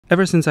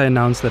Ever since I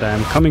announced that I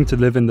am coming to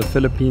live in the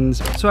Philippines,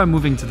 so I'm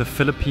moving to the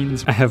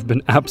Philippines, I have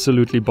been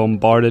absolutely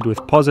bombarded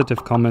with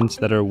positive comments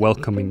that are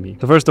welcoming me.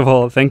 So first of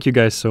all, thank you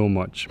guys so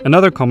much.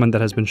 Another comment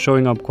that has been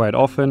showing up quite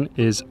often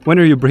is, when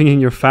are you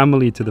bringing your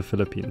family to the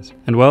Philippines?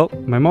 And well,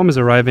 my mom is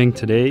arriving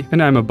today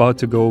and I'm about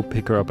to go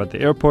pick her up at the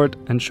airport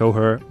and show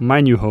her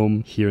my new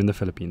home here in the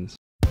Philippines.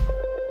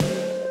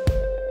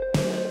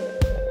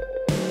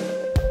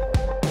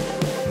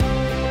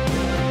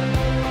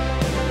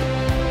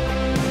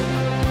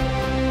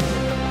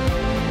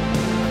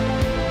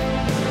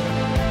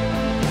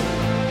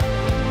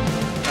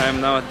 I'm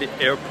now at the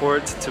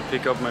airport to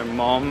pick up my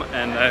mom,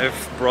 and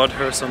I've brought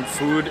her some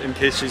food in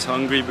case she's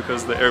hungry,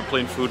 because the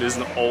airplane food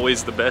isn't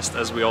always the best,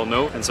 as we all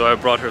know. And so I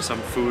brought her some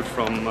food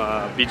from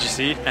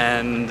BGC,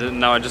 and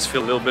now I just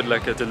feel a little bit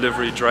like a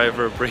delivery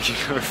driver bringing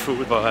her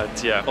food.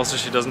 But yeah, also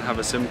she doesn't have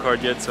a SIM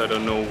card yet, so I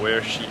don't know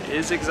where she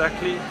is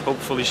exactly.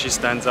 Hopefully she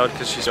stands out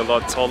because she's a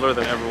lot taller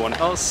than everyone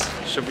else.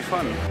 Should be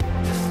fun.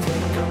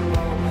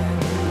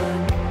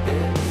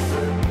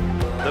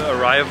 The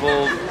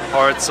arrival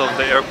parts of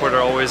the airport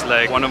are always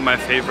like one of my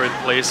favorite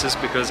places,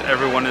 because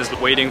everyone is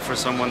waiting for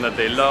someone that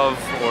they love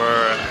or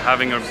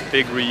having a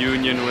big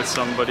reunion with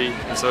somebody,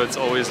 and so it's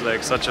always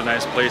like such a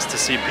nice place to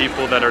see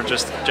people that are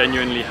just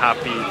genuinely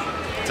happy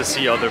to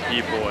see other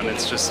people, and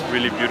it's just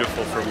really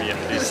beautiful for me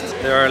at least.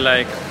 There are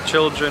like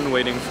children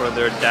waiting for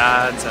their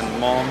dads and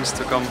moms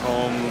to come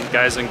home,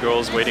 guys and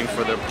girls waiting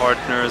for their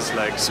partners,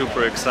 like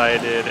super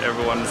excited.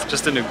 Everyone's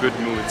just in a good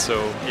mood,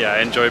 so yeah,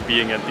 I enjoy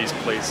being at these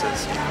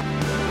places.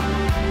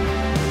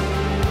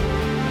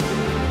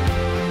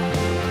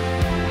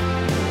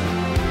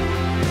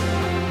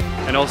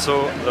 And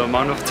also the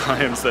amount of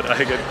times that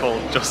I get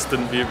called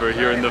Justin Bieber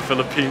here in the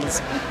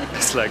Philippines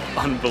is like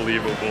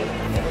unbelievable.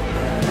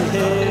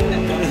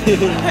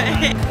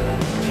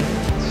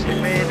 She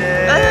made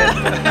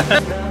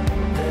it!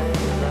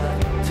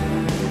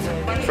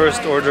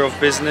 First order of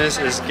business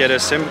is get a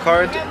SIM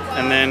card,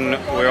 and then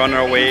we're on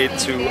our way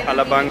to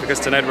Alabang,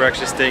 because tonight we're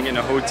actually staying in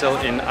a hotel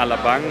in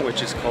Alabang,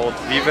 which is called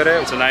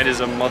Vivere. Tonight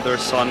is a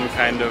mother-son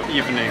kind of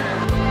evening.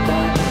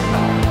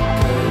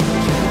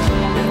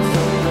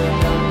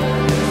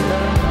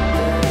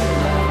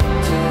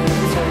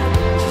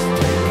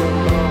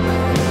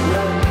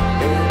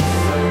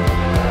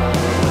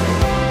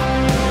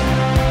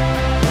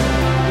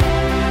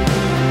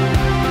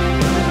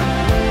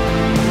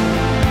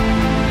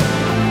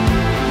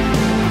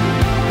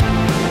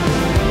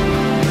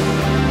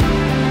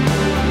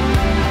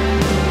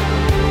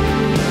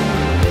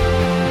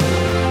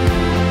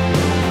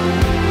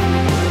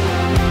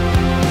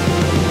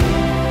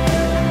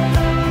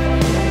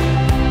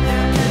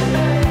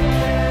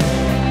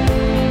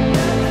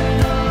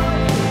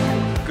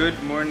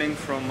 Good morning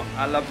from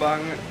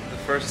Alabang. The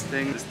first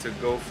thing is to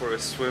go for a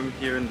swim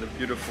here in the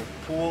beautiful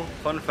pool.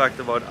 Fun fact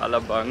about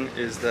Alabang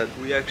is that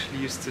we actually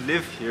used to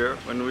live here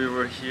when we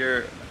were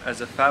here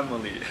as a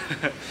family.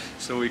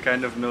 So we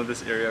kind of know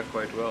this area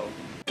quite well.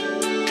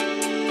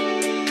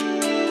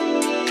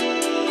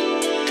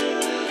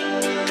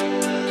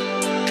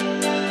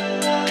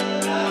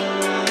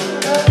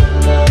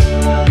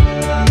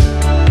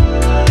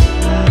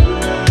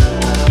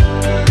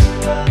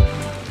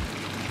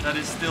 That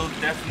is still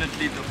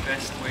definitely the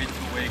best way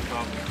to wake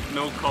up.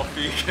 No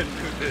coffee can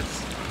do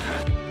this.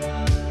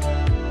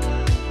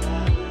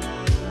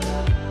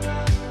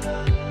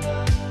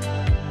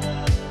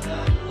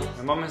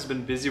 My mom has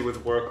been busy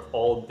with work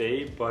all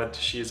day, but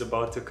she is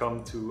about to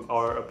come to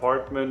our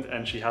apartment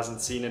and she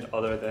hasn't seen it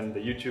other than the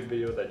YouTube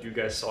video that you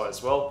guys saw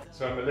as well.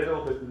 So I'm a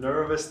little bit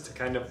nervous to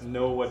kind of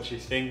know what she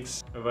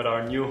thinks about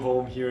our new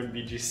home here in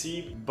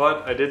BGC,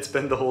 but I did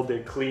spend the whole day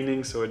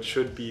cleaning, so it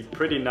should be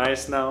pretty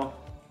nice now.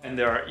 And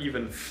there are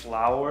even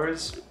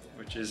flowers,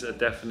 which is a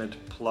definite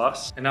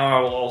plus. And now I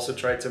will also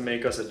try to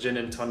make us a gin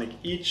and tonic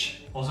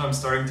each. Also, I'm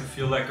starting to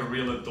feel like a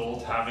real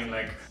adult, having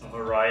like a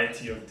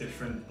variety of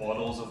different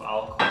bottles of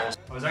alcohol.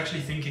 I was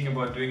actually thinking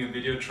about doing a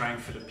video trying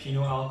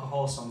Filipino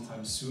alcohol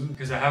sometime soon,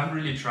 because I haven't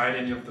really tried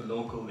any of the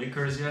local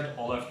liquors yet.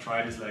 All I've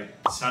tried is like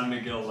San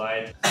Miguel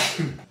Light.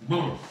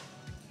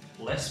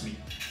 Bless me.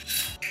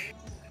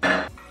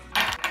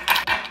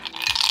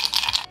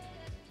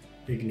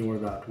 Ignore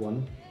that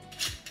one.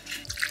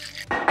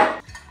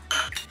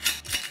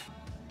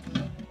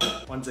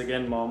 Once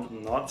again,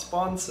 Mom, not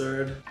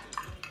sponsored.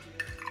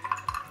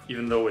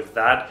 Even though with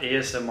that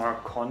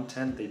ASMR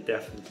content, they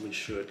definitely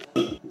should.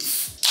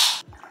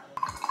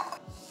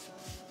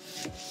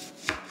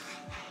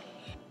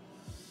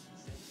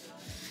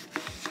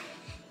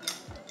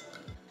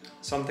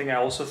 Something I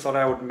also thought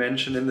I would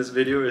mention in this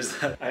video is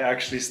that I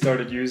actually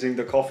started using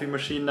the coffee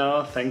machine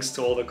now, thanks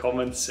to all the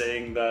comments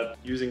saying that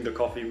using the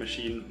coffee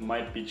machine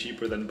might be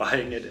cheaper than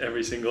buying it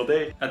every single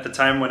day. At the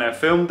time when I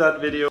filmed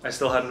that video, I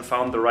still hadn't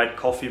found the right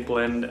coffee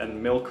blend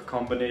and milk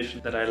combination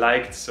that I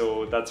liked,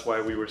 so that's why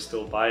we were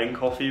still buying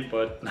coffee,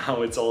 but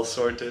now it's all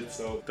sorted,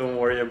 so don't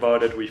worry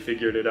about it, we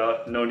figured it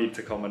out. No need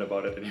to comment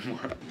about it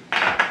anymore.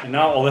 And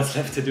now all that's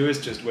left to do is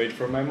just wait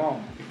for my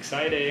mom.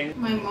 Exciting!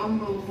 My mom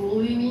will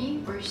bully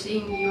me for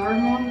seeing your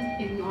mom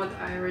in not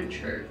iron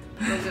shirt.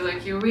 She'll be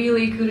like, you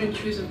really couldn't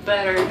choose a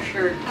better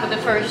shirt for the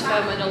first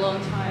time in a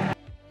long time.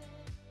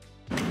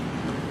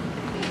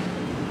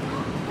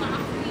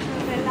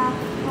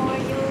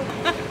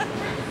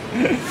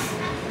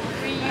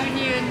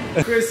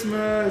 Reunion.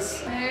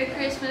 Christmas! Merry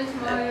Christmas,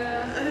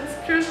 Maya.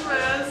 It's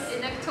Christmas.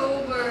 In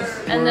October.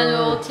 And then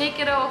we'll take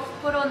it off,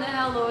 put on the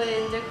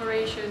Halloween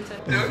decorations.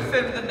 Don't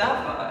film the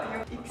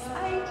Napa. You're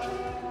excited.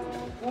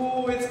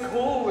 Oh, it's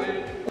cold.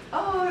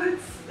 Oh,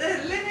 it's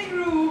the living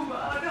room.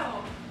 Oh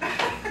no.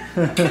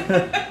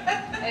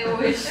 I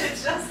wish.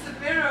 It's just a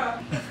mirror.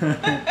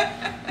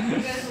 You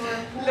guys were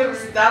poor.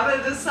 Looks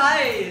double the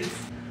size.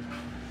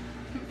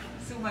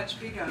 So much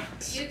bigger.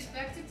 You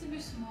expect it to be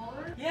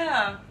smaller?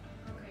 Yeah.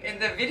 Okay. In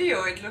the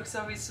video it looks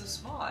always so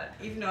small.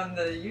 Even on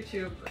the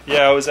YouTube.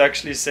 Yeah, I was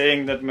actually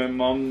saying that my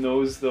mom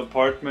knows the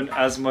apartment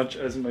as much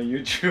as my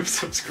YouTube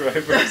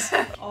subscribers.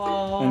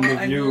 Oh, And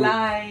the view.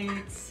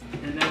 lights.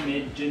 And I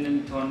made gin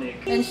and tonic.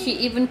 And she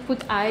even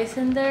put ice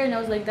in there, and I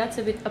was like, that's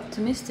a bit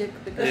optimistic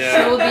because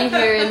Yeah. she'll be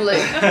here in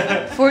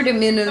like 40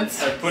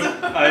 minutes. I put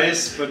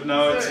ice, but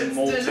now So it's it's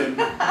molten.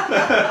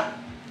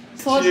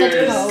 Thought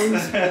that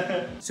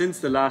counts. Since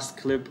the last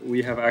clip,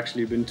 we have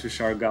actually been to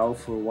Siargao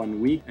for 1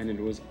 week and it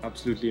was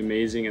absolutely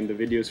amazing, and the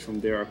videos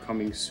from there are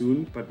coming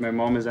soon. But my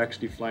mom is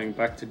actually flying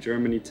back to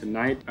Germany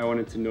tonight. I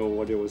wanted to know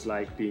what it was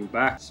like being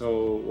back.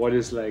 So what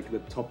is like the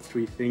top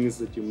 3 things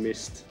that you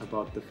missed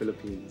about the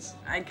Philippines?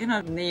 I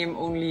cannot name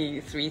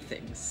only 3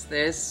 things.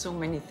 There's so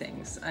many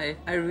things. I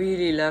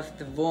really love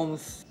the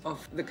warmth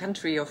of the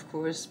country, of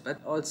course, but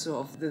also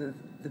of the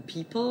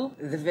people,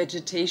 the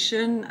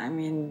vegetation. I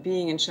mean,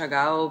 being in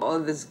Siargao, all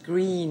this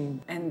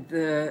green and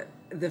the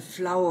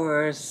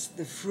flowers,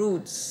 the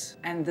fruits,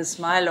 and the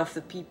smile of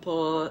the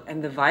people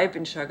and the vibe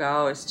in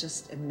Siargao is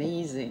just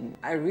amazing.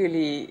 I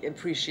really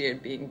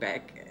appreciate being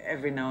back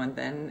every now and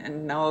then,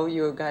 and now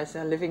you guys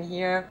are living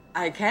here.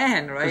 I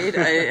can, right?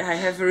 I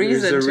have a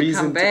reason, There's a to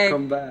reason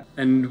come back.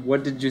 And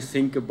what did you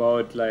think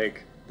about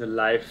like the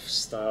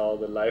lifestyle,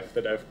 the life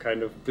that I've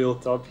kind of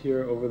built up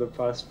here over the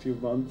past few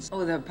months?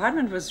 Oh, the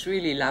apartment was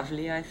really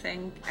lovely, I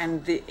think.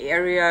 And the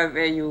area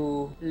where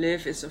you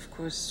live is, of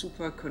course,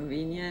 super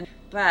convenient.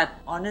 But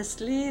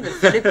honestly, the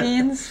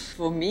Philippines,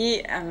 for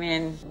me, I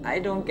mean, I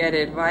don't get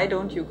it. Why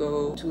don't you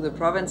go to the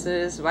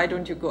provinces? Why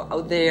don't you go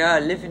out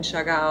there, live in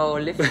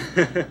Siargao, live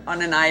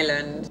on an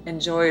island,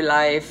 enjoy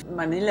life?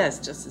 Manila is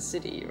just a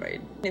city,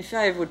 right? If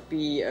I would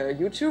be a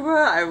YouTuber,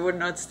 I would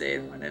not stay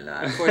in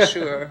Manila, for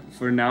sure.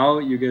 For now,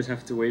 you guys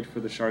have to wait for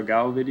the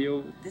Siargao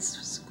video. This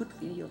was a good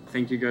video.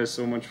 Thank you guys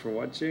so much for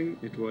watching.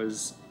 It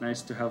was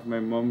nice to have my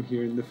mom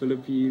here in the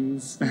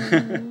Philippines.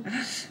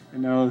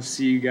 And I'll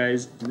see you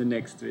guys in the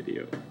next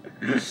video.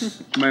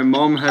 My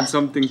mom had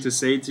something to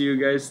say to you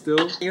guys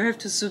still. You have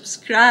to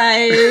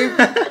subscribe.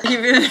 He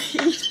will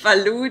eat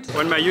balut.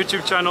 When my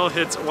YouTube channel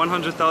hits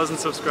 100,000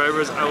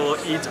 subscribers, I will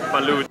eat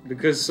balut.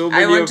 Because so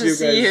many I want of to you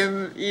see guys...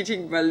 him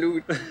eating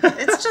balut.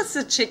 It's just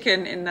a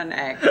chicken in an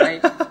egg,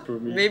 right? For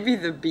me. Maybe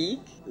the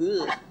beak.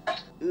 Ugh.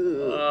 Ugh.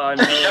 Oh,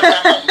 no.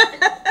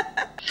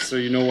 So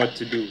you know what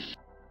to do.